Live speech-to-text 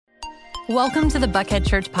Welcome to the Buckhead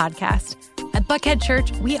Church podcast. At Buckhead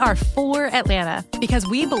Church, we are for Atlanta because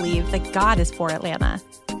we believe that God is for Atlanta.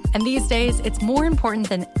 And these days, it's more important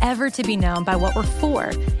than ever to be known by what we're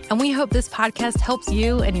for. And we hope this podcast helps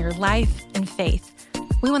you in your life and faith.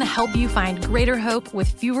 We want to help you find greater hope with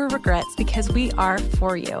fewer regrets because we are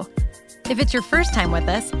for you. If it's your first time with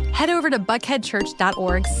us, head over to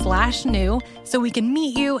buckheadchurch.org/new so we can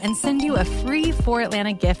meet you and send you a free For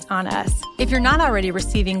Atlanta gift on us. If you're not already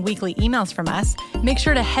receiving weekly emails from us, make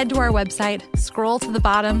sure to head to our website, scroll to the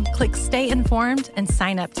bottom, click Stay Informed, and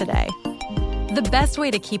sign up today. The best way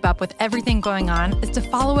to keep up with everything going on is to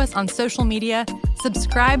follow us on social media,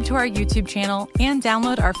 subscribe to our YouTube channel, and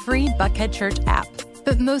download our free Buckhead Church app.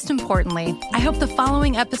 But most importantly, I hope the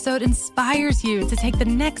following episode inspires you to take the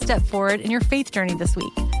next step forward in your faith journey this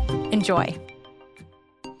week. Enjoy.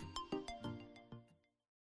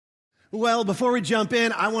 Well, before we jump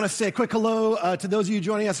in, I want to say a quick hello to those of you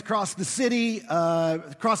joining us across the city,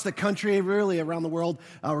 across the country, really around the world.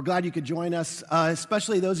 We're glad you could join us,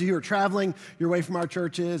 especially those of you who are traveling your way from our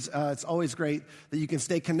churches. It's always great that you can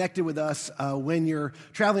stay connected with us when you're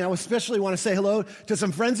traveling. I especially want to say hello to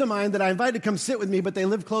some friends of mine that I invited to come sit with me, but they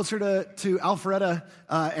live closer to Alpharetta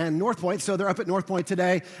and North Point, so they're up at North Point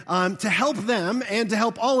today to help them and to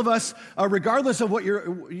help all of us, regardless of what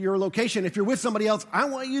your location. If you're with somebody else, I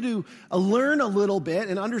want you to learn a little bit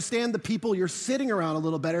and understand the people you're sitting around a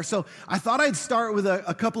little better. So I thought I'd start with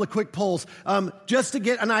a couple of quick polls just to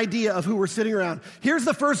get an idea of who we're sitting around. Here's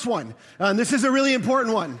the first one. This is a really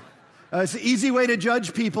important one. It's an easy way to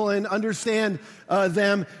judge people and understand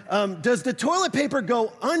them. Does the toilet paper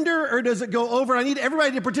go under or does it go over? I need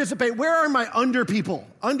everybody to participate. Where are my under people?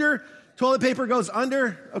 Under? Toilet paper goes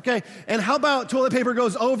under? Okay. And how about toilet paper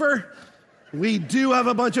goes over? We do have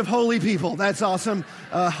a bunch of holy people. That's awesome.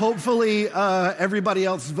 Hopefully, everybody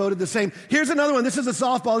else voted the same. Here's another one. This is a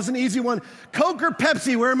softball. This is an easy one. Coke or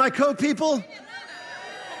Pepsi? Where are my Coke people?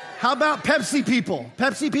 How about Pepsi people?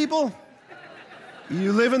 Pepsi people?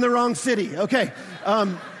 You live in the wrong city. Okay. How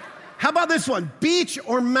about this one? Beach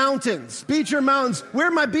or mountains? Beach or mountains? Where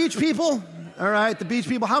are my beach people? All right, the beach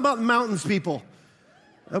people. How about mountains people?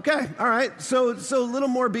 Okay, all right. So a little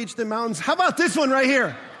more beach than mountains. How about this one right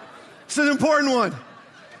here? It's an important one.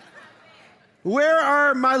 Where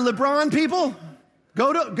are my LeBron people?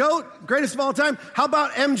 GOAT, greatest of all time. How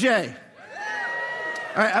about MJ?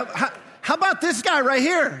 All right, how about this guy right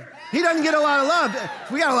here? He doesn't get a lot of love.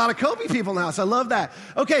 We got a lot of Kobe people now, so I love that.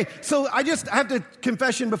 Okay, so I have to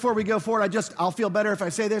confession before we go forward. I'll feel better if I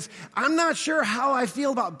say this. I'm not sure how I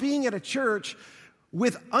feel about being at a church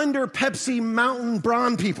with under Pepsi Mountain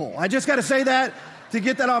Braun people. I just got to say that. To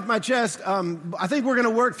get that off my chest, I think we're going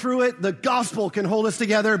to work through it. The gospel can hold us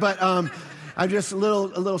together, but I'm just a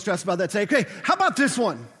little stressed about that today. Okay, how about this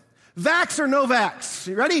one? Vax or no vax?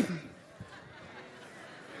 You ready?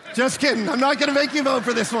 Just kidding. I'm not going to make you vote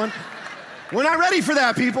for this one. We're not ready for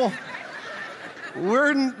that, people.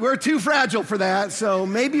 We're too fragile for that, so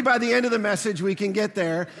maybe by the end of the message we can get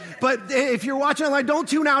there. But if you're watching online, don't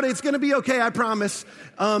tune out. It's going to be okay, I promise.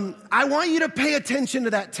 I want you to pay attention to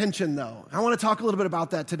that tension, though. I want to talk a little bit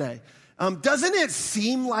about that today. Doesn't it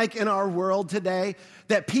seem like in our world today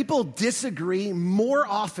that people disagree more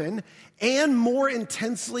often and more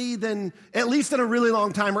intensely than at least in a really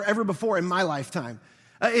long time or ever before in my lifetime?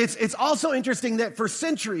 It's also interesting that for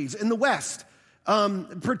centuries in the West,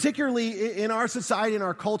 particularly in our society, in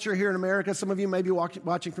our culture here in America, some of you may be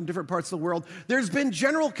watching from different parts of the world, there's been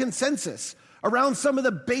general consensus around some of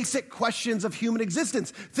the basic questions of human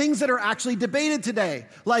existence, things that are actually debated today,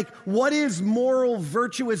 like what is moral,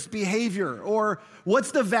 virtuous behavior, or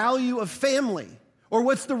what's the value of family, or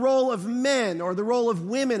what's the role of men or the role of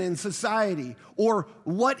women in society, or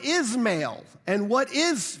what is male and what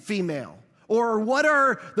is female. Or what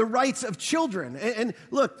are the rights of children? And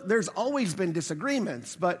look, there's always been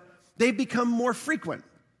disagreements, but they've become more frequent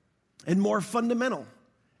and more fundamental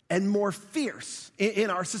and more fierce in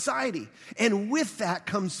our society. And with that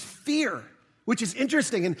comes fear, which is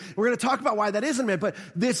interesting. And we're going to talk about why that is in a minute. But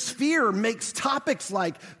this fear makes topics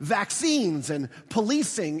like vaccines and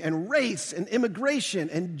policing and race and immigration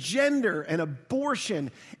and gender and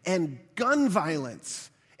abortion and gun violence.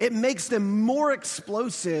 It makes them more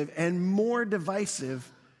explosive and more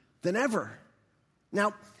divisive than ever.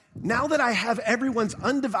 Now, now that I have everyone's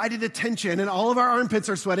undivided attention and all of our armpits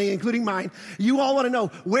are sweating, including mine, you all want to know,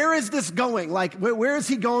 where is this going? Like, where is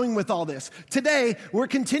he going with all this? Today, we're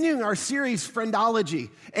continuing our series, Friendology.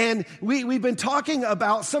 And we've been talking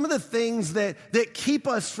about some of the things that keep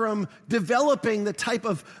us from developing the type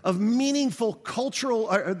of meaningful cultural,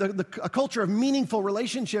 or a culture of meaningful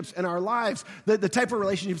relationships in our lives, the type of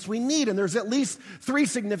relationships we need. And there's at least 3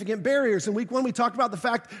 significant barriers. In week 1, we talked about the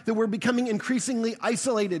fact that we're becoming increasingly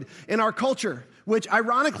isolated in our culture, which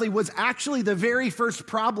ironically was actually the very first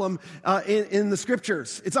problem in the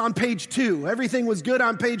scriptures. It's on page 2. Everything was good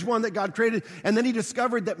on page 1 that God created, and then he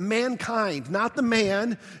discovered that mankind, not the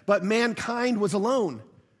man, but mankind was alone.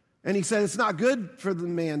 And he said it's not good for the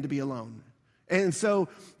man to be alone. And so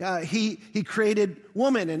he created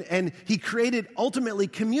woman, and he created ultimately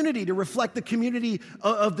community to reflect the community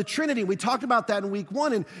of the Trinity. We talked about that in week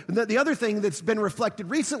 1. And the other thing that's been reflected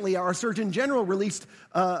recently, our Surgeon General released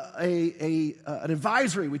an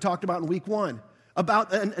advisory we talked about in week 1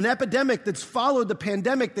 about an epidemic that's followed the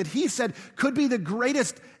pandemic that he said could be the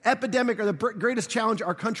greatest epidemic or the greatest challenge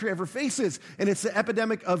our country ever faces. And it's the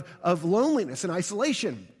epidemic of loneliness and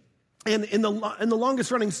isolation. And in the longest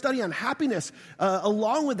running study on happiness,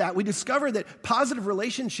 along with that, we discovered that positive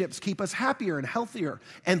relationships keep us happier and healthier.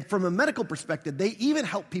 And from a medical perspective, they even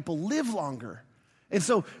help people live longer. And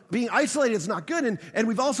so being isolated is not good. And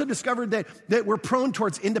we've also discovered that we're prone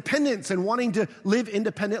towards independence and wanting to live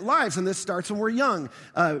independent lives. And this starts when we're young.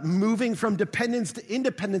 Moving from dependence to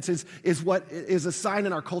independence is what is a sign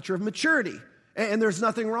in our culture of maturity. And there's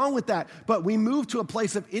nothing wrong with that. But we move to a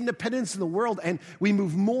place of independence in the world, and we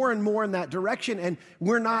move more and more in that direction. And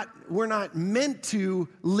we're not meant to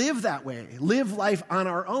live that way, live life on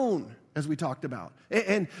our own, as we talked about.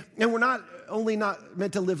 And we're not only not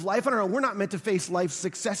meant to live life on our own, we're not meant to face life's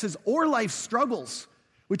successes or life's struggles.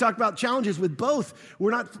 We talked about challenges with both.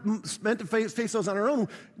 We're not meant to face those on our own.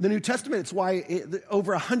 The New Testament, it's why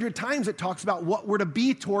over 100 times it talks about what we're to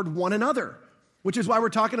be toward one another. Which is why we're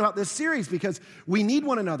talking about this series, because we need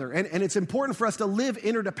one another. And it's important for us to live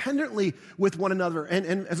interdependently with one another.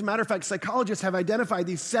 And as a matter of fact, psychologists have identified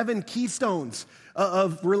these 7 keystones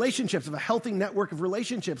of relationships, of a healthy network of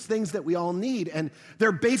relationships, things that we all need. And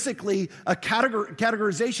they're basically a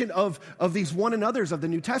categorization of these one another's of the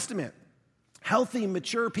New Testament. Healthy,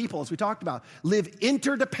 mature people, as we talked about, live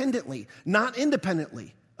interdependently, not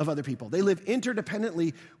independently of other people. They live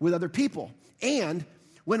interdependently with other people. And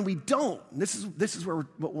when we don't, this is what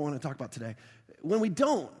we want to talk about today. When we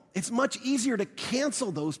don't, it's much easier to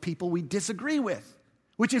cancel those people we disagree with,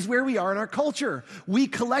 which is where we are in our culture. We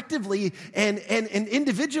collectively and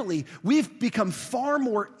individually, we've become far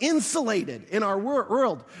more insulated in our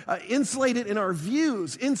world, insulated in our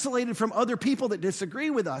views, insulated from other people that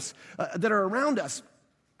disagree with us, that are around us.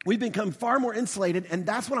 We've become far more insulated, and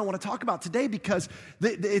that's what I want to talk about today, because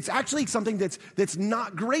it's actually something that's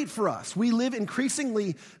not great for us. We live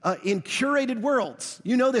increasingly in curated worlds.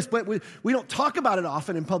 You know this, but we don't talk about it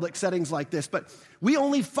often in public settings like this, but we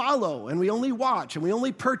only follow, and we only watch, and we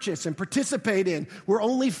only purchase and participate in. We're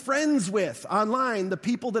only friends with, online, the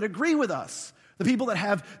people that agree with us, the people that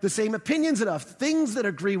have the same opinions as us, things that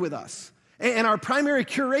agree with us. And our primary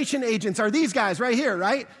curation agents are these guys right here,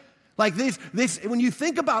 right? Like this, when you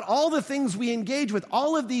think about all the things we engage with,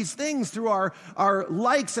 all of these things through our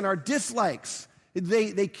likes and our dislikes,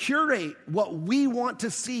 they curate what we want to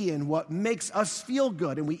see and what makes us feel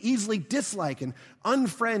good. And we easily dislike and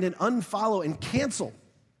unfriend and unfollow and cancel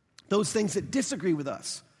those things that disagree with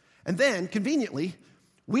us. And then, conveniently,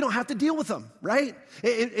 we don't have to deal with them, right?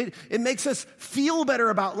 It makes us feel better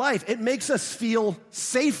about life. It makes us feel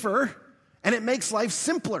safer, and it makes life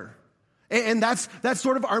simpler. And that's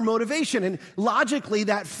sort of our motivation. And logically,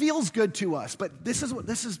 that feels good to us. But this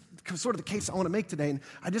is sort of the case I want to make today. And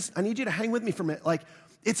I need you to hang with me for a minute. Like,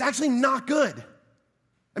 it's actually not good.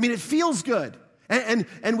 I mean, it feels good. And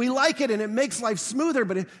we like it, and it makes life smoother,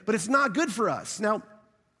 but it's not good for us. Now,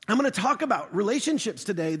 I'm going to talk about relationships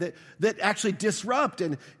today that actually disrupt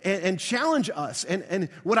and challenge us. And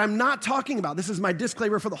what I'm not talking about, this is my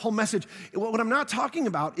disclaimer for the whole message, what I'm not talking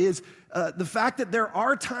about is the fact that there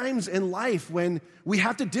are times in life when we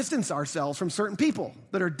have to distance ourselves from certain people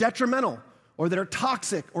that are detrimental or that are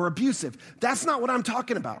toxic or abusive. That's not what I'm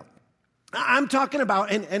talking about. I'm talking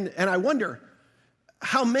about, and I wonder,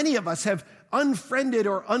 how many of us have unfriended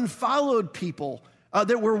or unfollowed people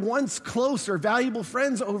that were once close or valuable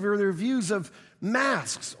friends over their views of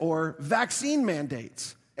masks or vaccine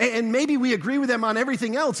mandates. And maybe we agree with them on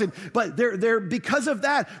everything else, but they're because of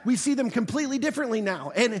that, we see them completely differently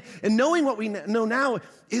now. And knowing what we know now,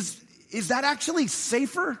 is that actually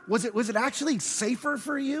safer? Was it actually safer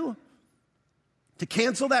for you to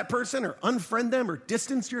cancel that person or unfriend them or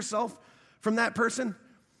distance yourself from that person?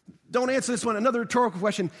 Don't answer this one. Another rhetorical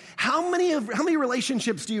question. How many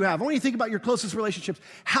relationships do you have? I want you to think about your closest relationships.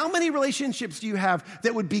 How many relationships do you have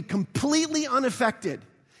that would be completely unaffected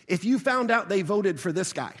if you found out they voted for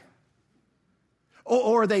this guy?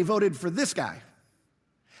 Or they voted for this guy?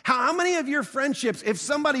 How many of your friendships, if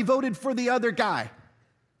somebody voted for the other guy,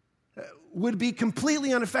 would be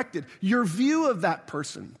completely unaffected? Your view of that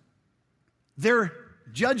person, their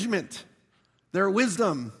judgment, their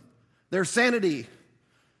wisdom, their sanity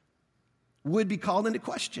would be called into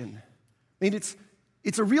question. I mean,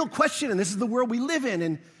 it's a real question, and this is the world we live in,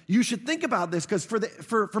 and you should think about this, because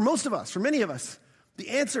for most of us, for many of us, the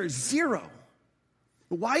answer is zero.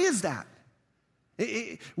 Why is that?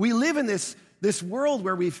 We live in this world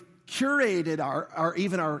where we've curated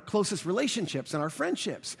our closest relationships and our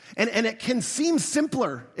friendships, and it can seem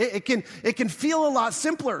simpler. It can feel a lot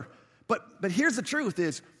simpler, but here's the truth: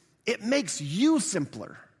 is it makes you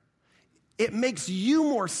simpler. It makes you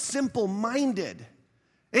more simple-minded.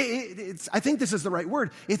 I think this is the right word.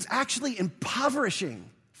 It's actually impoverishing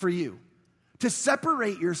for you to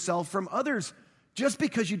separate yourself from others just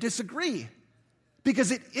because you disagree, because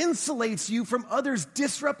it insulates you from others'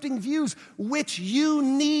 disrupting views, which you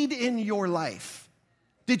need in your life.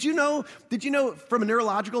 Did you know from a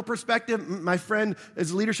neurological perspective, my friend is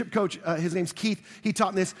a leadership coach, his name's Keith, he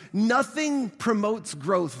taught me this: nothing promotes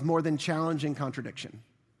growth more than challenging contradiction.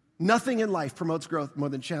 Nothing in life promotes growth more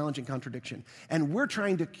than challenging contradiction. And we're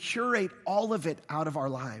trying to curate all of it out of our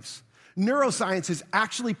lives. Neuroscience has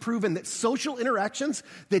actually proven that social interactions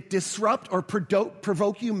that disrupt or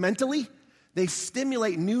provoke you mentally, they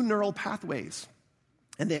stimulate new neural pathways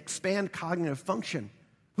and they expand cognitive function,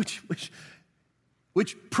 which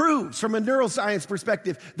proves from a neuroscience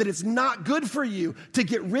perspective that it's not good for you to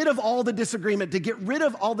get rid of all the disagreement, to get rid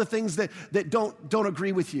of all the things that don't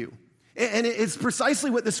agree with you. And it's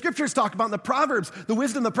precisely what the scriptures talk about in the Proverbs. The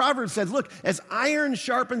wisdom of the Proverbs says, look, as iron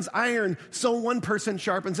sharpens iron, so one person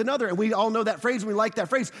sharpens another. And we all know that phrase, and we like that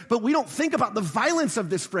phrase, but we don't think about the violence of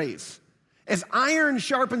this phrase. As iron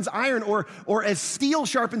sharpens iron, or as steel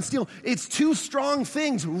sharpens steel, it's two strong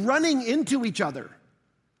things running into each other.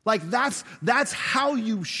 Like that's how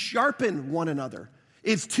you sharpen one another.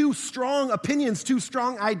 It's two strong opinions, two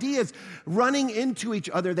strong ideas running into each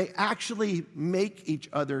other. They actually make each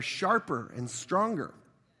other sharper and stronger.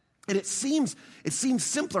 And it seems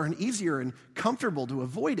simpler and easier and comfortable to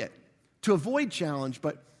avoid it, to avoid challenge.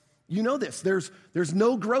 But you know this, there's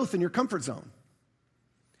no growth in your comfort zone.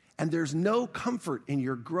 And there's no comfort in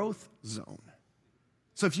your growth zone.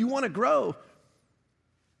 So if you want to grow,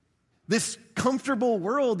 this comfortable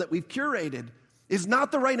world that we've curated is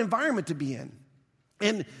not the right environment to be in.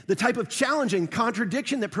 And the type of challenging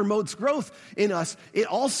contradiction that promotes growth in us,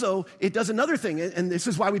 it does another thing, and this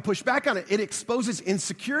is why we push back on it. It exposes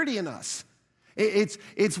insecurity in us.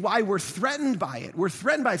 It's why we're threatened by it. We're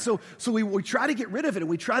threatened by it. So we try to get rid of it, and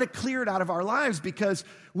we try to clear it out of our lives because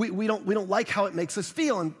we don't like how it makes us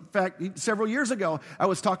feel. In fact, several years ago, I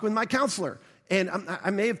was talking with my counselor, and I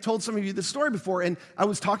may have told some of you this story before, and I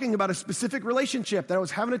was talking about a specific relationship that I was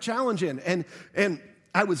having a challenge in, and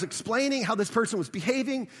I was explaining how this person was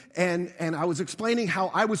behaving, and I was explaining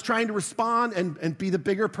how I was trying to respond and be the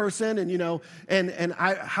bigger person, and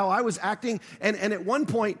how I was acting. And at one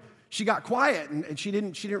point, she got quiet, and she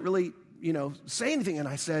didn't really, say anything. And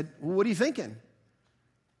I said, well, what are you thinking?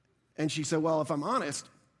 And she said, well, if I'm honest,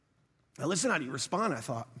 I listened how you respond. I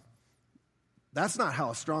thought, that's not how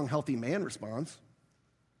a strong, healthy man responds.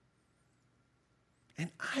 And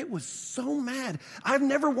I was so mad. I've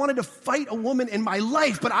never wanted to fight a woman in my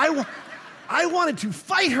life, but I wanted to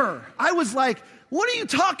fight her. I was like, what are you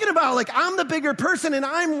talking about? Like, I'm the bigger person and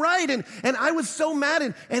I'm right. And I was so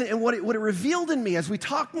mad. And what it revealed in me as we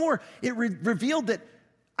talked more, it revealed that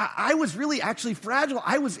I was really actually fragile.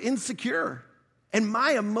 I was insecure. And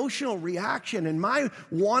my emotional reaction and my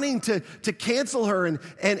wanting to cancel her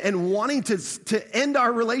and wanting to end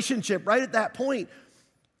our relationship right at that point,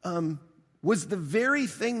 was the very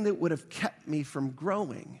thing that would have kept me from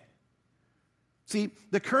growing. See,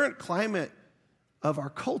 the current climate of our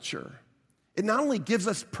culture, it not only gives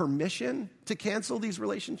us permission to cancel these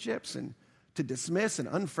relationships and to dismiss and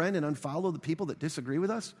unfriend and unfollow the people that disagree with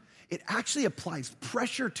us, it actually applies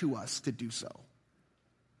pressure to us to do so.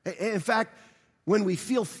 In fact, when we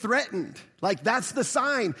feel threatened, like that's the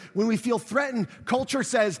sign. When we feel threatened, culture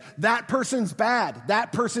says that person's bad,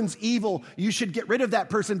 that person's evil. You should get rid of that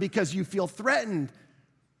person because you feel threatened.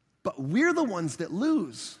 But we're the ones that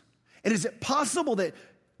lose. And is it possible that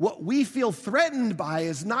what we feel threatened by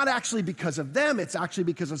is not actually because of them, it's actually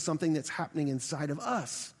because of something that's happening inside of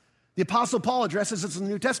us? The Apostle Paul addresses this in the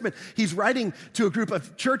New Testament. He's writing to a group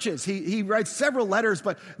of churches. He writes several letters,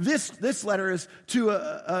 but this letter is to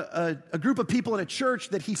a group of people in a church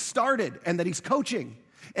that he started and that he's coaching.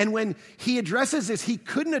 And when he addresses this, he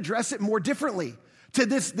couldn't address it more differently to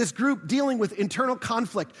this group dealing with internal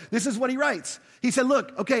conflict. This is what he writes. He said,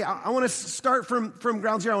 look, okay, I want to start from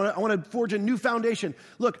ground zero. I want to forge a new foundation.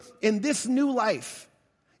 Look, in this new life,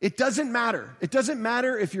 it doesn't matter. It doesn't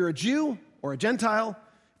matter if you're a Jew or a Gentile,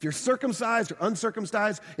 if you're circumcised or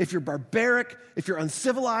uncircumcised, if you're barbaric, if you're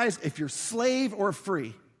uncivilized, if you're slave or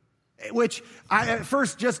free. Which at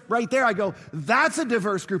first, just right there, I go, that's a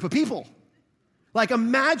diverse group of people. Like,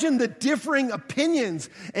 imagine the differing opinions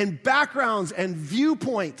and backgrounds and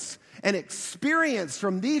viewpoints and experience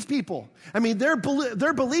from these people. I mean, their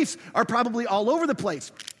beliefs are probably all over the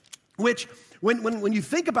place, which when you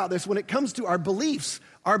think about this, when it comes to our beliefs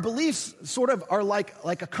sort of are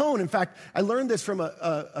like a cone. In fact, I learned this from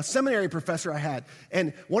a seminary professor I had.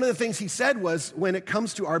 And one of the things he said was, when it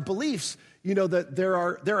comes to our beliefs, you know, that there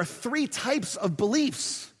are three types of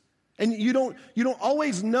beliefs. And you don't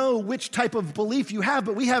always know which type of belief you have,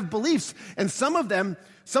 but we have beliefs, and some of them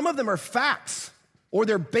are facts, or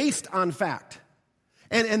they're based on fact.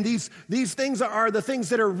 And these things are the things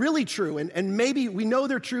that are really true, and maybe we know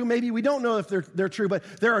they're true, maybe we don't know if they're true, but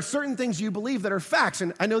there are certain things you believe that are facts.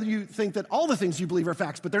 And I know you think that all the things you believe are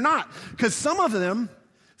facts, but they're not, because some of them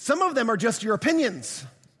are just your opinions.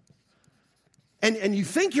 And you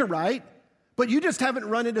think you're right, but you just haven't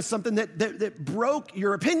run into something that broke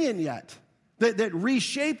your opinion yet, that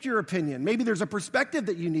reshaped your opinion. Maybe there's a perspective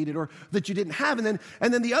that you needed or that you didn't have. And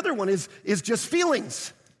then the other one is just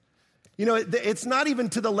feelings. You know, it's not even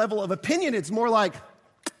to the level of opinion. It's more like,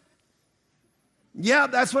 yeah,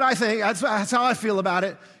 that's what I think. That's how I feel about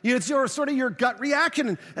it. You know, it's sort of your gut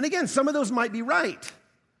reaction. And again, some of those might be right,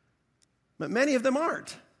 but many of them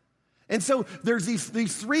aren't. And so there's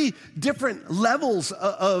these three different levels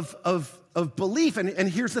of belief. And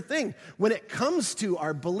here's the thing. When it comes to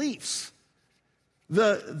our beliefs,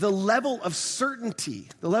 the level of certainty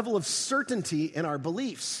in our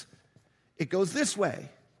beliefs, it goes this way.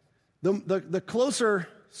 The closer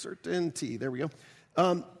certainty, there we go.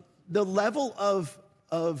 The level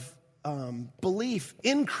of belief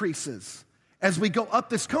increases as we go up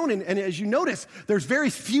this cone. And as you notice, there's very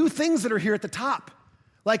few things that are here at the top.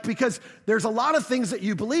 Like, because there's a lot of things that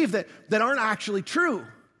you believe that aren't actually true.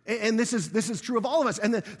 And this is true of all of us.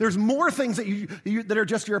 And there's more things that are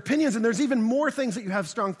just your opinions, and there's even more things that you have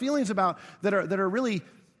strong feelings about that are really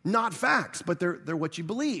not facts, but they're what you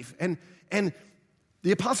believe. And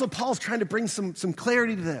the Apostle Paul's trying to bring some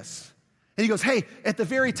clarity to this. And he goes, hey, at the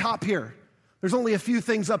very top here, there's only a few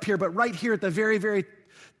things up here, but right here at the very, very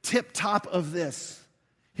tip top of this,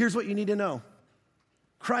 here's what you need to know.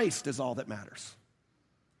 Christ is all that matters.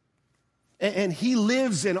 And he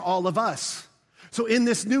lives in all of us. So in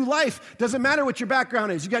this new life, doesn't matter what your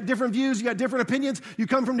background is. You got different views, you got different opinions, you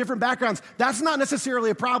come from different backgrounds. That's not necessarily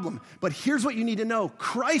a problem. But here's what you need to know.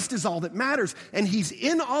 Christ is all that matters, and he's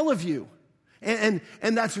in all of you. And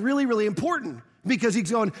that's really, really important, because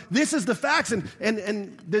he's going, this is the facts, and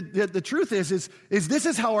the truth is this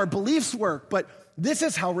is how our beliefs work, but this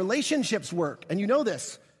is how relationships work. And you know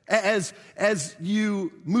this. As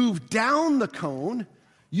you move down the cone,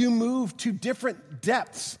 you move to different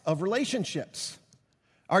depths of relationships.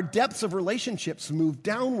 Our depths of relationships move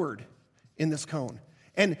downward in this cone.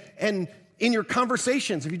 And in your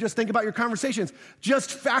conversations, if you just think about your conversations,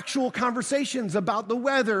 just factual conversations about the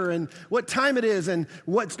weather and what time it is and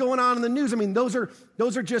what's going on in the news, I mean, those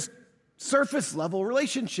are just surface level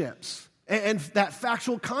relationships. And that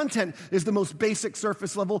factual content is the most basic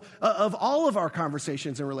surface level of all of our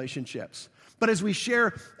conversations and relationships. But as we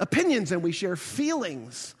share opinions and we share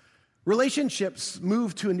feelings, relationships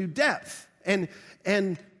move to a new depth. And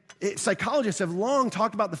psychologists have long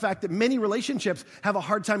talked about the fact that many relationships have a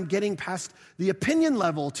hard time getting past the opinion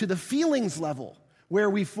level to the feelings level,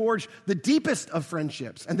 where we forge the deepest of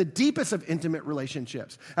friendships and the deepest of intimate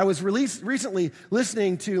relationships. I was recently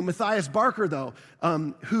listening to Matthias Barker, though,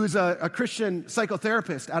 who's a Christian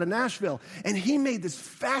psychotherapist out of Nashville, and he made this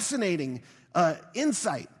fascinating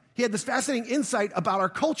insight. He had this fascinating insight about our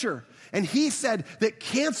culture. And he said that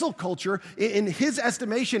cancel culture, in his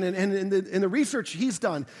estimation and in the research he's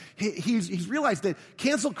done, he's realized that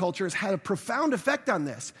cancel culture has had a profound effect on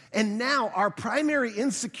this. And now our primary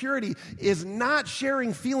insecurity is not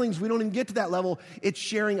sharing feelings. We don't even get to that level. It's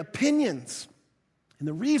sharing opinions. And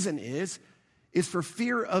the reason is for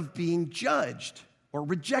fear of being judged or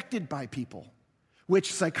rejected by people,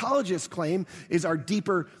 which psychologists claim is our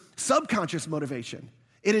deeper subconscious motivation.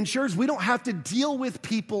 It ensures we don't have to deal with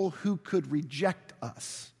people who could reject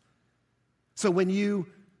us. So when you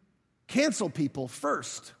cancel people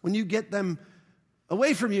first, when you get them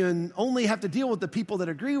away from you and only have to deal with the people that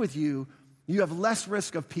agree with you, you have less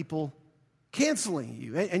risk of people canceling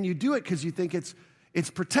you. And you do it because you think it's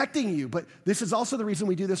protecting you. But this is also the reason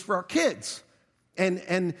we do this for our kids.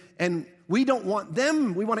 And we don't want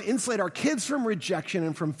them, we want to insulate our kids from rejection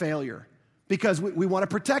and from failure because we want to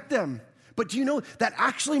protect them. But do you know that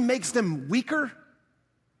actually makes them weaker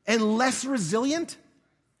and less resilient?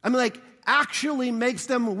 I mean, like, actually makes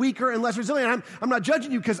them weaker and less resilient. I'm not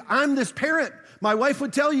judging you because I'm this parent. My wife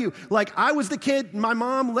would tell you, like, I was the kid, my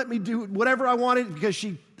mom let me do whatever I wanted because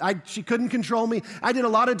she couldn't control me. I did a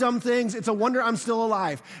lot of dumb things. It's a wonder I'm still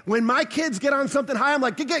alive. When my kids get on something high, I'm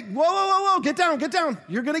like, whoa, get down.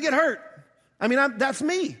 You're going to get hurt. I mean, that's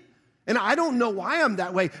me. And I don't know why I'm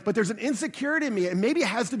that way, but there's an insecurity in me. And maybe it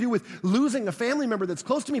has to do with losing a family member that's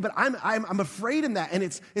close to me, but I'm afraid in that. And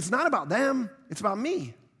it's not about them, it's about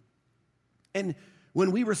me. And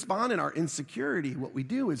when we respond in our insecurity, what we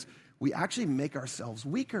do is we actually make ourselves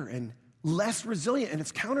weaker and less resilient, and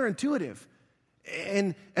it's counterintuitive.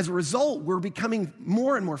 And as a result, we're becoming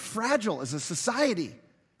more and more fragile as a society,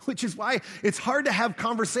 which is why it's hard to have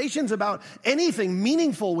conversations about anything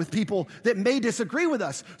meaningful with people that may disagree with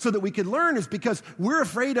us so that we can learn, is because we're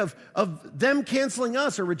afraid of them canceling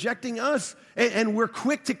us or rejecting us, and we're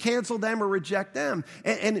quick to cancel them or reject them.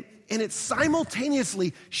 And it's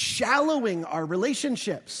simultaneously shallowing our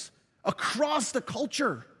relationships across the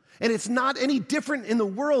culture. And it's not any different in the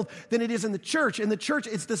world than it is in the church. In the church,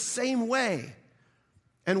 it's the same way.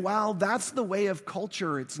 And while that's the way of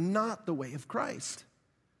culture, it's not the way of Christ.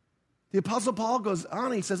 The Apostle Paul goes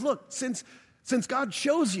on, he says, look, since God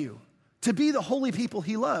chose you to be the holy people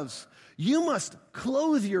he loves, you must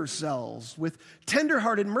clothe yourselves with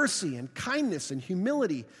tenderhearted mercy and kindness and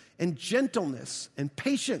humility and gentleness and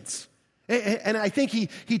patience. And I think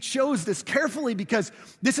he chose this carefully because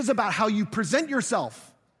this is about how you present yourself.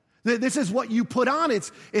 This is what you put on.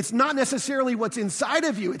 It's not necessarily what's inside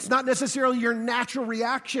of you. It's not necessarily your natural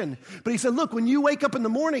reaction. But he said, look, when you wake up in the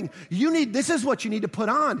morning, this is what you need to put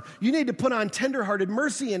on. You need to put on tenderhearted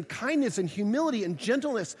mercy and kindness and humility and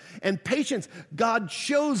gentleness and patience. God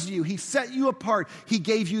chose you. He set you apart. He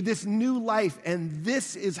gave you this new life. And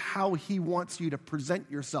this is how he wants you to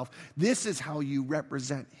present yourself. This is how you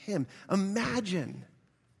represent him. Imagine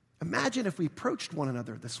if we approached one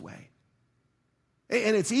another this way.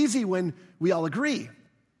 And it's easy when we all agree.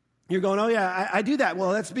 You're going, oh yeah, I do that.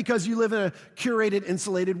 Well, that's because you live in a curated,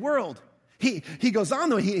 insulated world. He goes on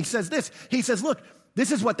though, he says this. He says, look,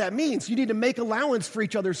 this is what that means. You need to make allowance for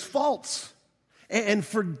each other's faults and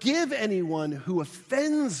forgive anyone who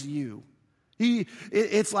offends you.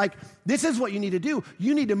 It's like, this is what you need to do.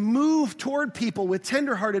 You need to move toward people with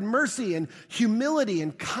tenderhearted mercy and humility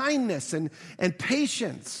and kindness and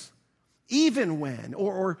patience, even when,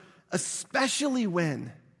 or especially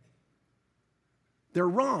when they're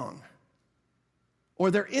wrong,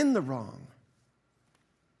 or they're in the wrong,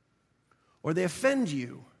 or they offend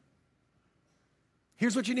you.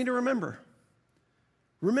 Here's what you need to remember.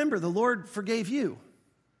 Remember, the Lord forgave you,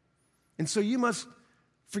 and so you must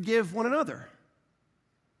forgive one another.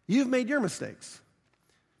 You've made your mistakes.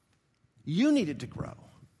 You needed to grow.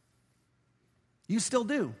 You still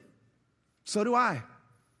do. So do I.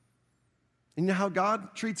 And you know how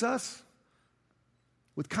God treats us?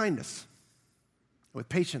 With kindness, with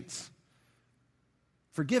patience,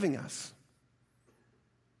 forgiving us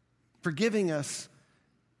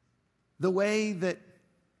the way that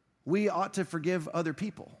we ought to forgive other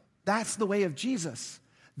people. That's the way of Jesus.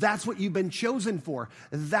 That's what you've been chosen for.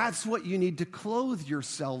 That's what you need to clothe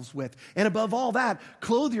yourselves with. And above all that,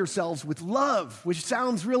 clothe yourselves with love, which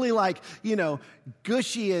sounds really like,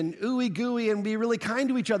 gushy and ooey gooey and be really kind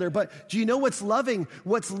to each other. But do you know what's loving?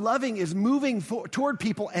 What's loving is moving toward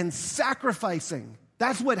people and sacrificing.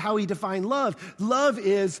 That's how he defined love. Love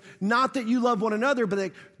is not that you love one another,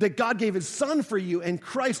 but that God gave his son for you, and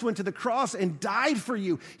Christ went to the cross and died for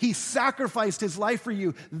you. He sacrificed his life for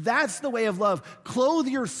you. That's the way of love. Clothe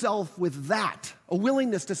yourself with that, a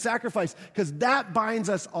willingness to sacrifice, because that binds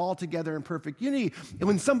us all together in perfect unity. And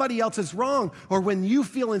when somebody else is wrong, or when you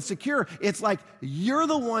feel insecure, it's like you're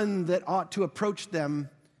the one that ought to approach them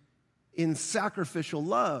in sacrificial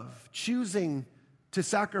love, choosing to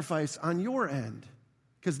sacrifice on your end.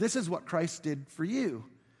 Because this is what Christ did for you.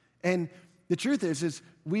 And the truth is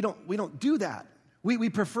we don't do that.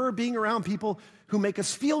 We prefer being around people who make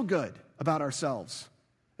us feel good about ourselves.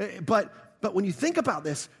 But when you think about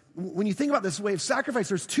this way of sacrifice,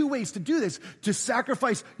 there's two ways to do this: to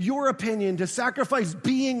sacrifice your opinion, to sacrifice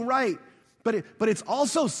being right. But it's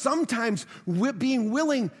also sometimes being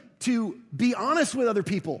willing to be honest with other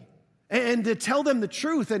people and to tell them the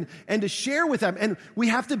truth and to share with them. And we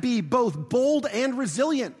have to be both bold and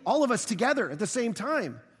resilient, all of us together at the same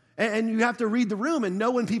time. And you have to read the room and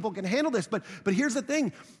know when people can handle this. But here's the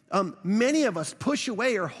thing. Many of us push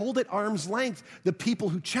away or hold at arm's length the people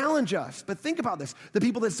who challenge us. But think about this, the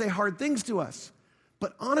people that say hard things to us.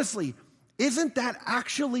 But honestly, isn't that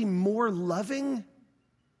actually more loving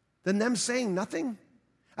than them saying nothing?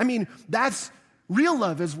 I mean, that's real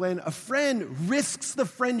love, is when a friend risks the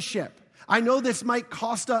friendship. I know this might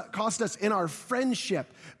cost us in our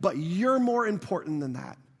friendship, but you're more important than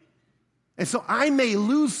that. And so I may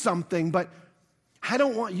lose something, but I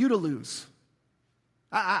don't want you to lose.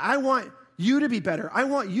 I want you to be better. I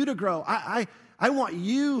want you to grow. I want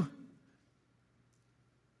you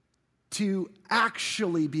to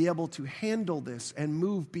actually be able to handle this and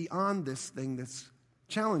move beyond this thing that's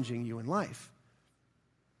challenging you in life.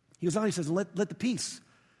 He goes on, he says, let the peace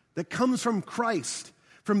that comes from Christ,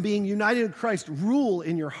 from being united in Christ, rule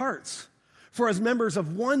in your hearts. For as members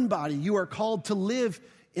of one body, you are called to live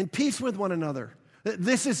in peace with one another.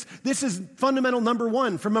 This is fundamental number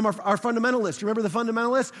one from our fundamentalists. You remember the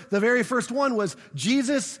fundamentalists? The very first one was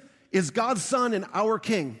Jesus is God's Son and our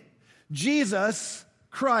King. Jesus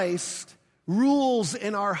Christ rules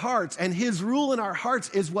in our hearts, and his rule in our hearts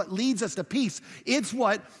is what leads us to peace. It's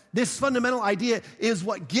what, this fundamental idea is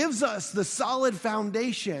what gives us the solid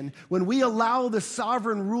foundation when we allow the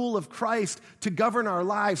sovereign rule of Christ to govern our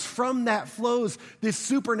lives. From that flows this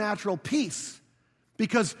supernatural peace.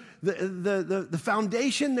 Because the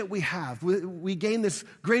foundation that we have, we gain this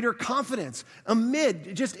greater confidence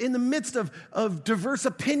just in the midst of diverse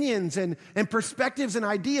opinions and perspectives and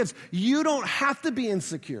ideas. You don't have to be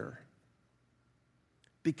insecure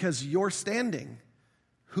because your standing,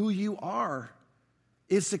 who you are,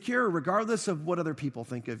 is secure regardless of what other people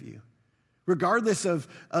think of you, regardless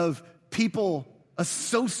of people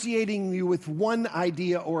associating you with one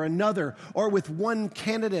idea or another, or with one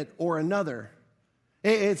candidate or another.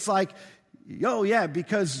 It's like, oh yeah,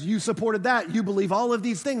 because you supported that, you believe all of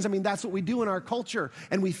these things. I mean, that's what we do in our culture,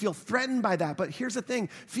 and we feel threatened by that. But here's the thing,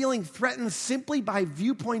 feeling threatened simply by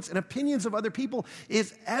viewpoints and opinions of other people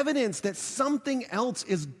is evidence that something else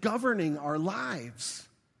is governing our lives.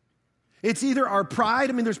 It's either our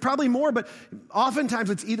pride, I mean, there's probably more, but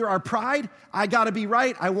oftentimes it's either our pride, I gotta be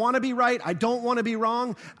right, I wanna be right, I don't wanna be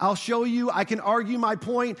wrong, I'll show you, I can argue my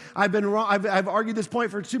point, I've been wrong, I've argued this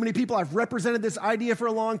point for too many people, I've represented this idea for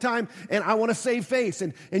a long time, and I wanna save face,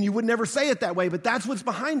 and you would never say it that way, but that's what's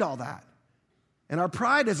behind all that. And our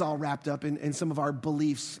pride is all wrapped up in some of our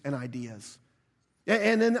beliefs and ideas.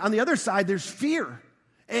 And then on the other side, there's fear.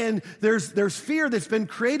 And there's fear that's been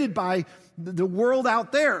created by the world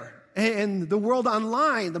out there. And the world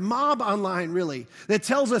online, the mob online really, that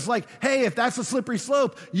tells us like, hey, if that's a slippery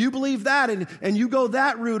slope, you believe that and you go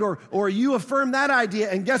that route or you affirm that idea,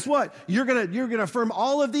 and guess what? You're gonna affirm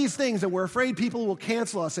all of these things, and we're afraid people will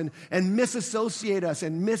cancel us and misassociate us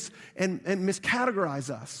and miscategorize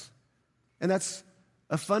us. And that's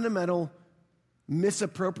a fundamental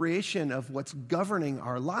misappropriation of what's governing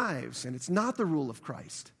our lives, and it's not the rule of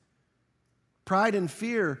Christ. Pride and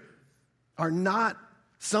fear are not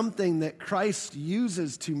something that Christ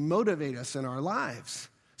uses to motivate us in our lives.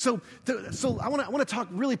 So I want to talk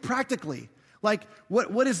really practically. Like,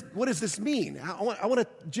 what does this mean?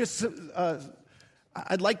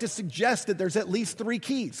 I'd like to suggest that there's at least 3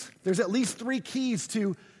 keys. There's at least 3 keys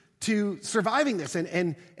to surviving this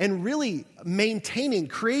and really maintaining,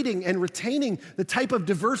 creating, and retaining the type of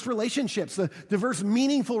diverse relationships, the diverse,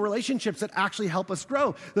 meaningful relationships that actually help us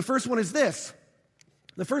grow. The first one is this.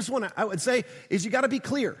 The first one I would say is you got to be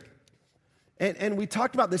clear. And we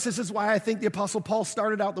talked about this. This is why I think the Apostle Paul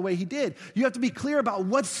started out the way he did. You have to be clear about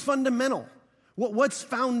what's fundamental, what's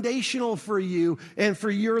foundational for you and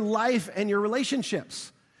for your life and your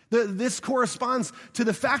relationships. This corresponds to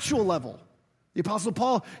the factual level. The Apostle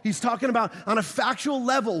Paul, he's talking about on a factual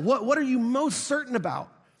level, what are you most certain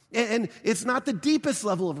about? And it's not the deepest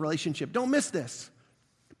level of relationship. Don't miss this.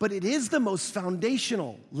 But it is the most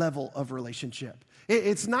foundational level of relationship.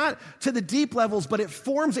 It's not to the deep levels, but it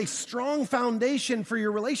forms a strong foundation for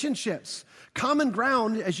your relationships. Common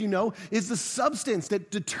ground, as you know, is the substance that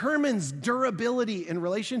determines durability in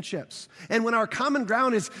relationships. And when our common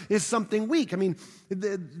ground is something weak, I mean,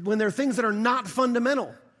 when there are things that are not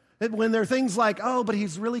fundamental, when there are things like, oh, but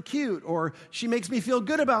he's really cute, or she makes me feel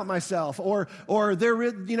good about myself, or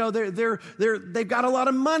they've got a lot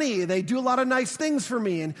of money, they do a lot of nice things for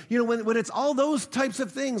me, and when it's all those types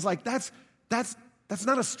of things, like that's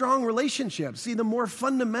not a strong relationship. See, the more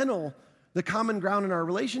fundamental the common ground in our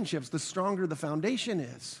relationships, the stronger the foundation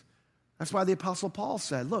is. That's why the Apostle Paul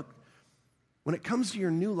said, look, when it comes to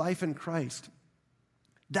your new life in Christ,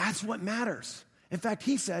 that's what matters. In fact,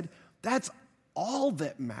 he said, that's all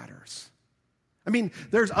that matters. I mean,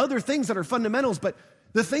 there's other things that are fundamentals, but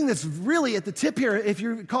the thing that's really at the tip here, if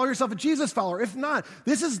you call yourself a Jesus follower, if not,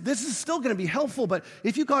 this is still going to be helpful, but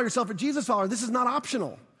if you call yourself a Jesus follower, this is not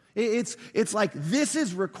optional. It's like this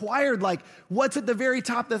is required. Like what's at the very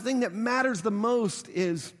top, the thing that matters the most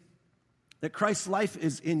is that Christ's life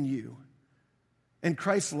is in you, and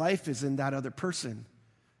Christ's life is in that other person.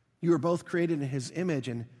 You are both created in his image,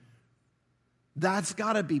 and that's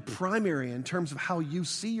got to be primary in terms of how you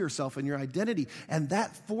see yourself and your identity. And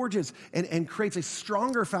that forges and creates a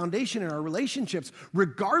stronger foundation in our relationships,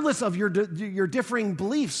 regardless of your differing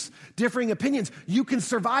beliefs, differing opinions. You can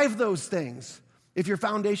survive those things if your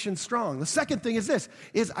foundation's strong. The second thing is this,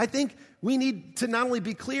 is I think we need to not only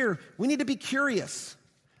be clear, we need to be curious.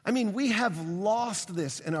 I mean, we have lost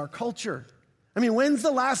this in our culture. I mean, when's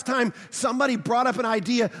the last time somebody brought up an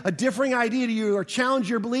idea, a differing idea to you, or challenged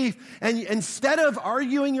your belief, and instead of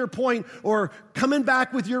arguing your point or coming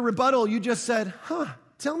back with your rebuttal, you just said,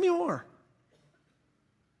 tell me more.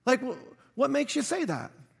 Like, what makes you say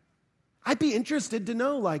that? I'd be interested to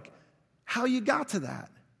know, like, how you got to that.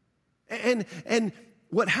 And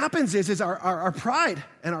what happens is our pride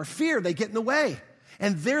and our fear, they get in the way,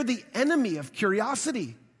 and they're the enemy of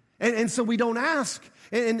curiosity. And so we don't ask.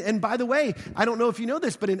 And by the way, I don't know if you know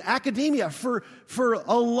this, but in academia, for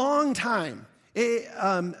a long time,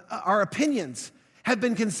 our opinions have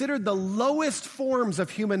been considered the lowest forms of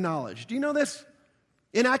human knowledge. Do you know this?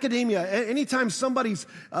 In academia, anytime somebody's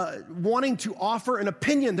wanting to offer an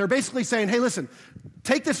opinion, they're basically saying, hey, listen,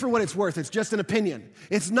 take this for what it's worth. It's just an opinion.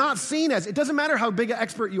 It's not seen as, it doesn't matter how big an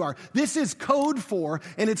expert you are. This is code for,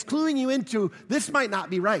 and it's cluing you into, this might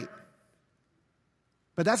not be right.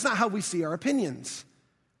 But that's not how we see our opinions.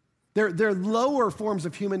 They're lower forms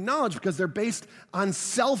of human knowledge because they're based on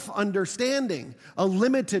self-understanding, a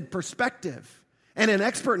limited perspective. And an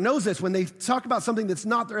expert knows this. When they talk about something that's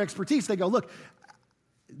not their expertise, they go, look,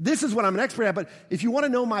 this is what I'm an expert at, but if you want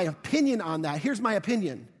to know my opinion on that, here's my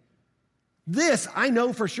opinion. This, I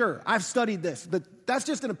know for sure. I've studied this, but that's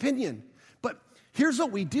just an opinion. But here's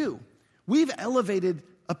what we do. We've elevated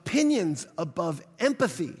opinions above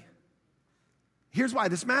empathy. Here's why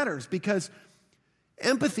this matters, because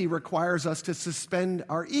empathy requires us to suspend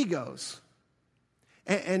our egos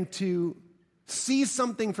and to see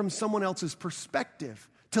something from someone else's perspective,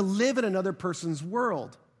 to live in another person's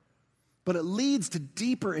world. But it leads to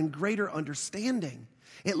deeper and greater understanding.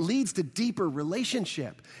 It leads to deeper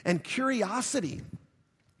relationship and curiosity.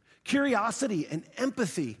 Curiosity and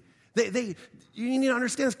empathy. You need to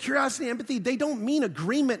understand this. Curiosity and empathy, they don't mean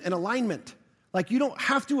agreement and alignment. Like you don't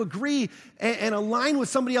have to agree and align with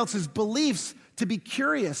somebody else's beliefs to be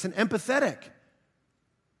curious and empathetic.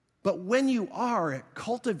 But when you are, it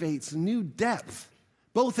cultivates new depth,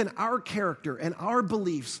 both in our character and our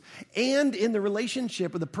beliefs and in the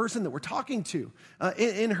relationship with the person that we're talking to.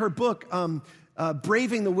 In her book,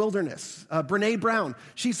 Braving the Wilderness, Brené Brown,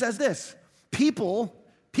 she says this, people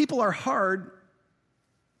are hard,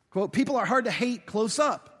 quote, people are hard to hate close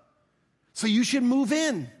up, so you should move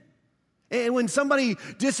in. And when somebody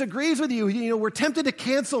disagrees with you, we're tempted to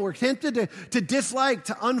cancel, we're tempted to dislike,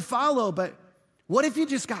 to unfollow, but what if you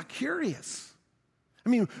just got curious? I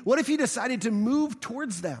mean, what if you decided to move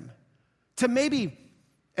towards them, to maybe,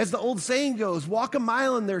 as the old saying goes, walk a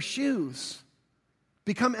mile in their shoes,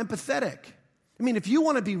 become empathetic? I mean, if you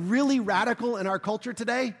want to be really radical in our culture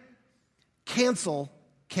today, cancel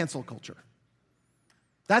culture.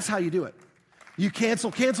 That's how you do it. You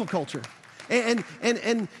cancel culture. And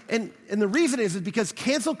the reason is because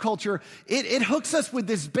cancel culture, it hooks us with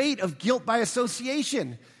this bait of guilt by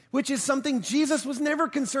association, which is something Jesus was never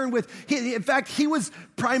concerned with. In fact, he was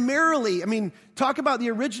primarily, talk about the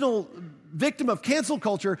original victim of cancel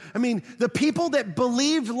culture. The people that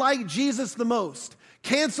believed like Jesus the most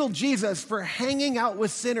canceled Jesus for hanging out with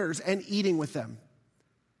sinners and eating with them.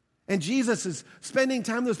 And Jesus is spending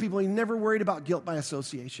time with those people. He never worried about guilt by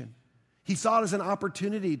association. He saw it as an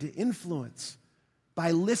opportunity to influence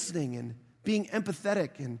by listening and being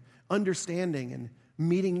empathetic and understanding and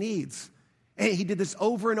meeting needs. And he did this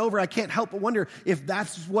over and over. I can't help but wonder if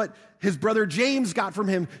that's what his brother James got from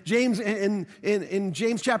him. James, in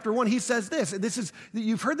James chapter 1, he says this,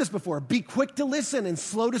 you've heard this before, be quick to listen and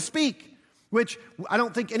slow to speak, which I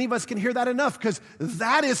don't think any of us can hear that enough because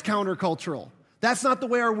that is countercultural. That's not the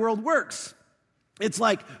way our world works. It's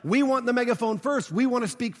like we want the megaphone first. We want to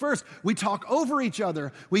speak first. We talk over each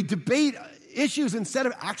other. We debate issues instead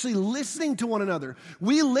of actually listening to one another.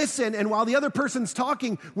 We listen, and while the other person's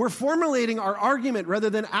talking, we're formulating our argument rather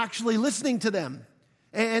than actually listening to them.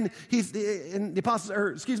 And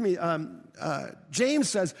James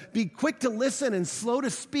says, be quick to listen and slow to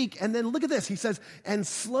speak. And then look at this. He says, and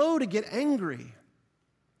slow to get angry,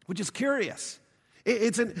 which is curious.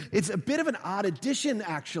 It's a bit of an odd addition,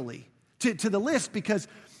 actually, to the list, because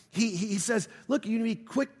he says, look, you need to be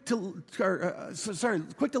quick to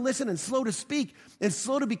listen and slow to speak and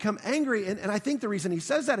slow to become angry. And I think the reason he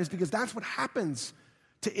says that is because that's what happens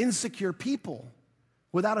to insecure people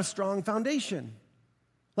without a strong foundation.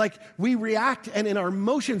 Like, we react, and in our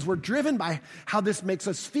emotions, we're driven by how this makes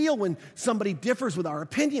us feel when somebody differs with our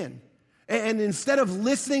opinion. And instead of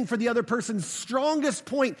listening for the other person's strongest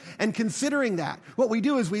point and considering that, what we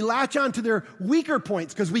do is we latch on to their weaker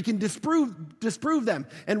points because we can disprove them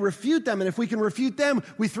and refute them. And if we can refute them,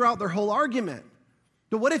 we throw out their whole argument.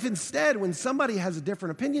 But what if instead, when somebody has a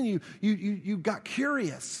different opinion, you got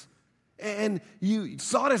curious and you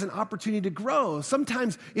saw it as an opportunity to grow?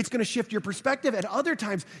 Sometimes it's going to shift your perspective. At other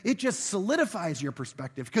times, it just solidifies your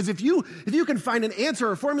perspective. Because if you can find an answer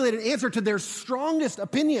or formulate an answer to their strongest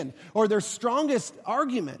opinion or their strongest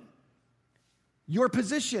argument, your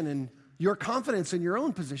position and your confidence in your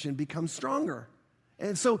own position becomes stronger.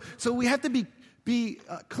 And so we have to be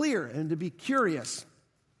clear and to be curious.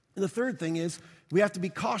 And the third thing is we have to be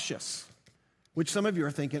cautious. Which some of you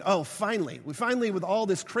are thinking, oh, finally, with all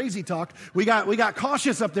this crazy talk, we got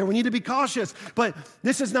cautious up there. We need to be cautious. But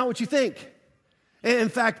this is not what you think. And in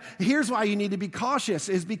fact, here's why you need to be cautious,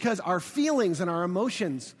 is because our feelings and our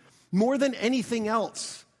emotions, more than anything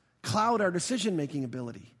else, cloud our decision-making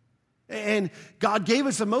ability. And God gave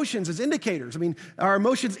us emotions as indicators. I mean, our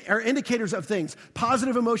emotions are indicators of things.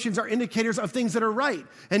 Positive emotions are indicators of things that are right.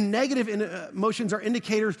 And negative emotions are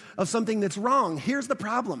indicators of something that's wrong. Here's the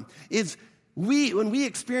problem, is when we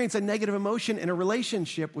experience a negative emotion in a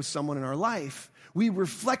relationship with someone in our life, we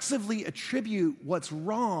reflexively attribute what's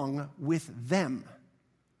wrong with them.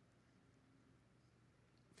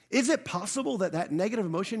 Is it possible that negative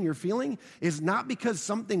emotion you're feeling is not because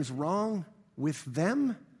something's wrong with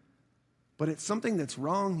them, but it's something that's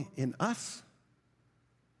wrong in us?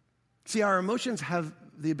 See, our emotions have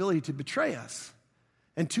the ability to betray us.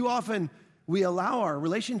 And too often, we allow our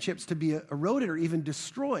relationships to be eroded or even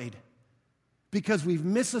destroyed because we've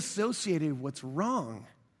misassociated what's wrong.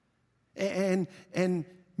 And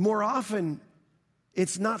more often,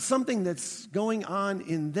 it's not something that's going on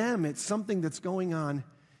in them, it's something that's going on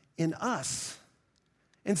in us.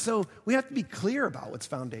 And so we have to be clear about what's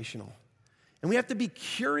foundational. And we have to be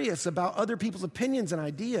curious about other people's opinions and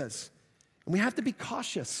ideas. And we have to be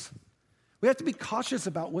cautious. We have to be cautious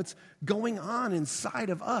about what's going on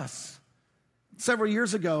inside of us. Several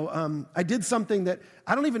years ago, I did something that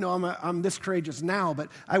I don't even know I'm this courageous now, but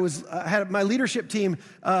I had my leadership team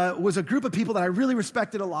was a group of people that I really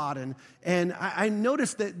respected a lot, and I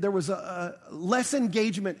noticed that there was a less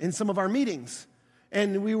engagement in some of our meetings,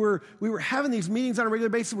 and we were having these meetings on a regular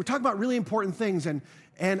basis. We're talking about really important things, and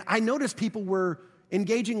I noticed people were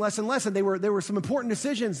engaging less and less, and there were some important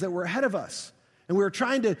decisions that were ahead of us, and we were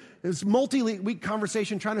it was multi-week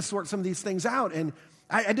conversation, trying to sort some of these things out, and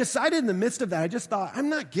I decided in the midst of that, I just thought, I'm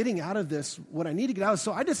not getting out of this what I need to get out of.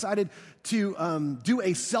 So I decided to do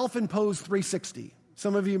a self-imposed 360.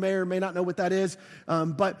 Some of you may or may not know what that is,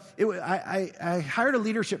 but I hired a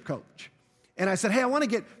leadership coach. And I said, hey, I want to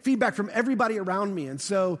get feedback from everybody around me. And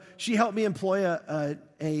so she helped me employ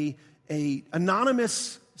a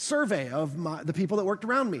anonymous survey of the people that worked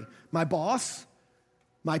around me, my boss,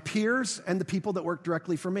 my peers, and the people that work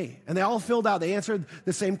directly for me. And they all filled out, they answered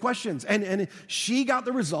the same questions. And she got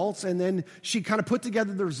the results, and then she kind of put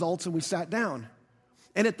together the results, and we sat down.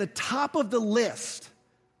 And at the top of the list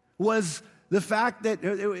was the fact that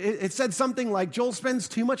it said something like, Joel spends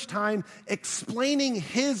too much time explaining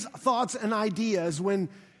his thoughts and ideas when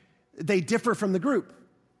they differ from the group.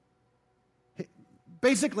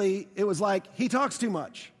 Basically, it was like, he talks too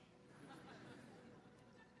much.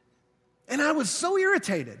 And I was so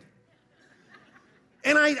irritated.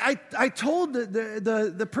 And I told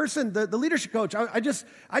the person, the leadership coach, I just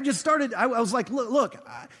started, I was like, look,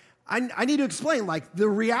 I need to explain, like, the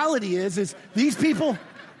reality is these people,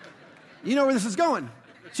 you know where this is going.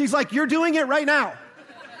 She's like, you're doing it right now.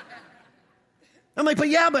 I'm like, but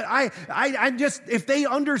I just, if they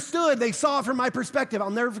understood, they saw it from my perspective.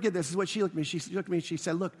 I'll never forget this. This is what she looked at me. She looked at me, she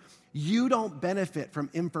said, look, you don't benefit from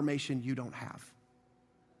information you don't have.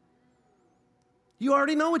 You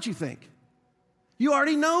already know what you think. You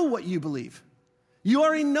already know what you believe. You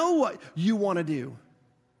already know what you want to do.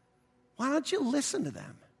 Why don't you listen to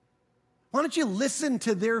them? Why don't you listen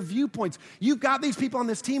to their viewpoints? You've got these people on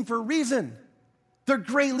this team for a reason. They're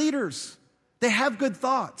great leaders. They have good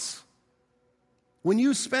thoughts. When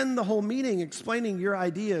you spend the whole meeting explaining your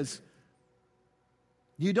ideas,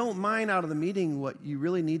 you don't mine out of the meeting what you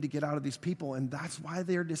really need to get out of these people, and that's why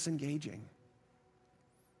they're disengaging.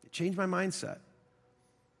 It changed my mindset.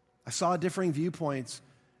 I saw differing viewpoints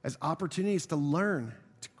as opportunities to learn,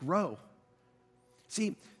 to grow.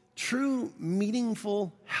 See, true,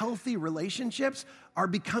 meaningful, healthy relationships are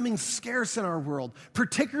becoming scarce in our world,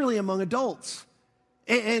 particularly among adults.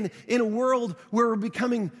 And in a world where we're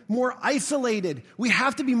becoming more isolated, we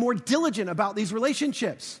have to be more diligent about these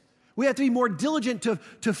relationships. We have to be more diligent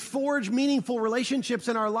to forge meaningful relationships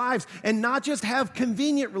in our lives and not just have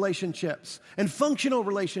convenient relationships and functional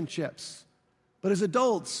relationships. But as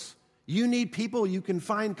adults, you need people you can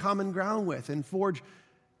find common ground with and forge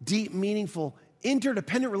deep, meaningful,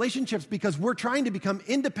 interdependent relationships, because we're trying to become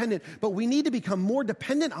independent, but we need to become more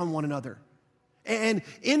dependent on one another. And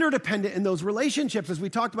interdependent in those relationships, as we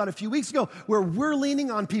talked about a few weeks ago, where we're leaning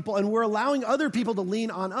on people and we're allowing other people to lean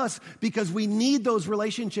on us because we need those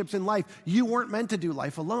relationships in life. You weren't meant to do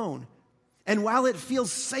life alone. And while it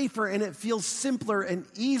feels safer and it feels simpler and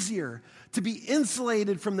easier to be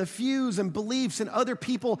insulated from the views and beliefs and other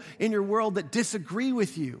people in your world that disagree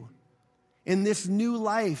with you, in this new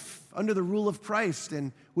life under the rule of Christ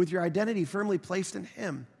and with your identity firmly placed in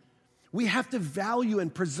Him, we have to value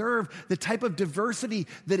and preserve the type of diversity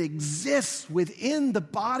that exists within the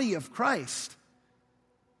body of Christ,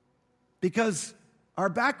 because our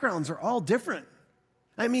backgrounds are all different.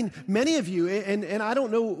 I mean, many of you, and I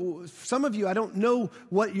don't know, some of you, I don't know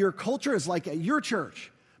what your culture is like at your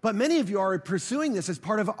church, but many of you are pursuing this as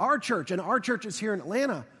part of our church, and our church is here in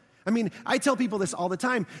Atlanta. I mean, I tell people this all the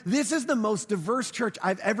time. This is the most diverse church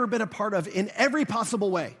I've ever been a part of in every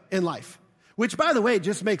possible way in life, which, by the way,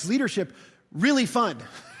 just makes leadership really fun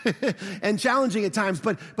and challenging at times.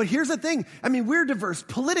 But here's the thing. I mean, we're diverse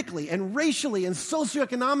politically and racially and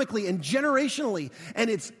socioeconomically and generationally,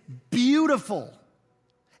 and it's beautiful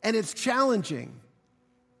and it's challenging.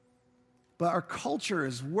 But our culture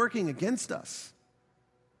is working against us,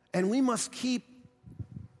 and we must keep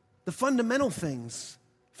the fundamental things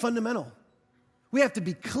fundamental. We have to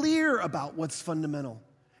be clear about what's fundamental,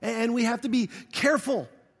 and we have to be careful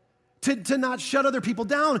to not shut other people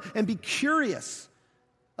down and be curious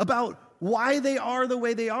about why they are the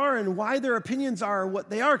way they are and why their opinions are what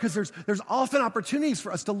they are, because there's often opportunities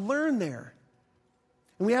for us to learn there.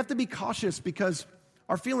 And we have to be cautious because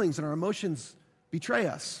our feelings and our emotions betray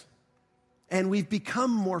us, and we've become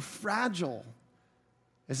more fragile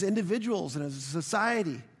as individuals and as a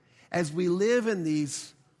society as we live in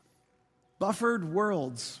these buffered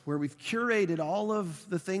worlds where we've curated all of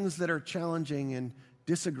the things that are challenging and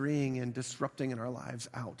disagreeing and disrupting in our lives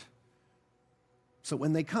out. So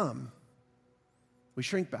when they come, we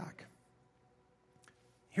shrink back.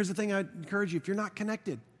 Here's the thing I'd encourage you. If you're not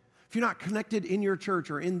connected in your church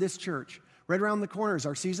or in this church, right around the corner is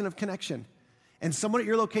our season of connection. And someone at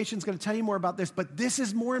your location is going to tell you more about this, but this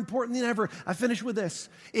is more important than ever. I finish with this.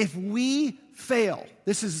 If we fail,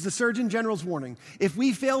 this is the Surgeon General's warning, if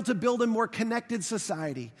we fail to build a more connected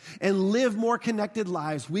society and live more connected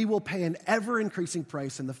lives, we will pay an ever-increasing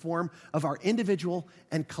price in the form of our individual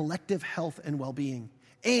and collective health and well-being.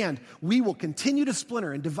 And we will continue to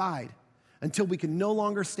splinter and divide until we can no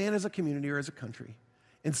longer stand as a community or as a country.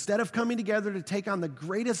 Instead of coming together to take on the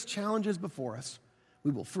greatest challenges before us, we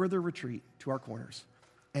will further retreat to our corners,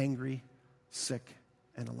 angry, sick,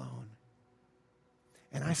 and alone.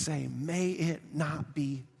 And I say, may it not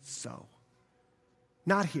be so.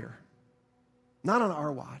 Not here. Not on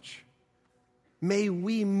our watch. May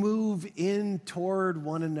we move in toward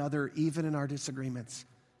one another, even in our disagreements,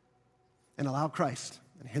 and allow Christ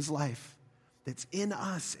and His life that's in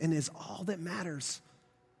us and is all that matters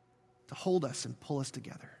to hold us and pull us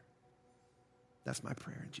together. That's my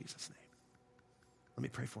prayer in Jesus' name. Let me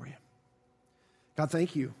pray for you. God,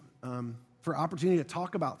 thank you for opportunity to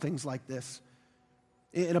talk about things like this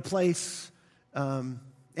in a place and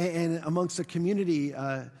amongst a community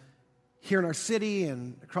here in our city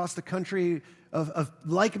and across the country of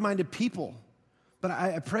like-minded people. But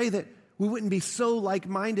I pray that we wouldn't be so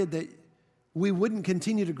like-minded that we wouldn't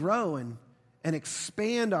continue to grow and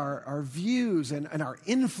expand our views and our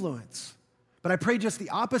influence. But I pray just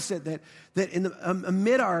the opposite, that in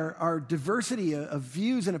amid our diversity of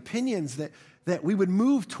views and opinions, that we would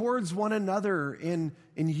move towards one another in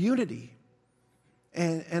unity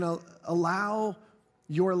and allow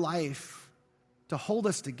your life to hold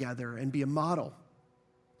us together and be a model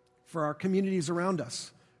for our communities around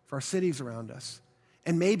us, for our cities around us.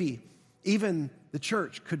 And maybe even the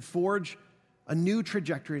church could forge a new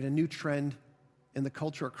trajectory and a new trend in the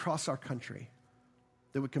culture across our country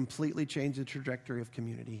that would completely change the trajectory of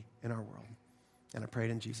community in our world. And I pray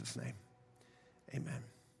it in Jesus' name. Amen.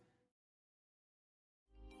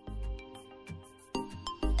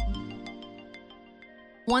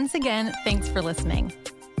 Once again, thanks for listening.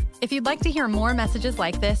 If you'd like to hear more messages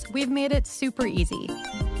like this, we've made it super easy.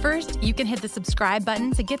 First, you can hit the subscribe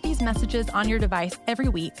button to get these messages on your device every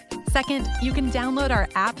week. Second, you can download our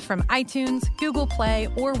app from iTunes, Google Play,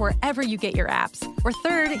 or wherever you get your apps. Or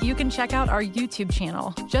third, you can check out our YouTube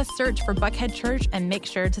channel. Just search for Buckhead Church and make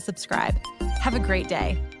sure to subscribe. Have a great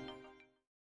day.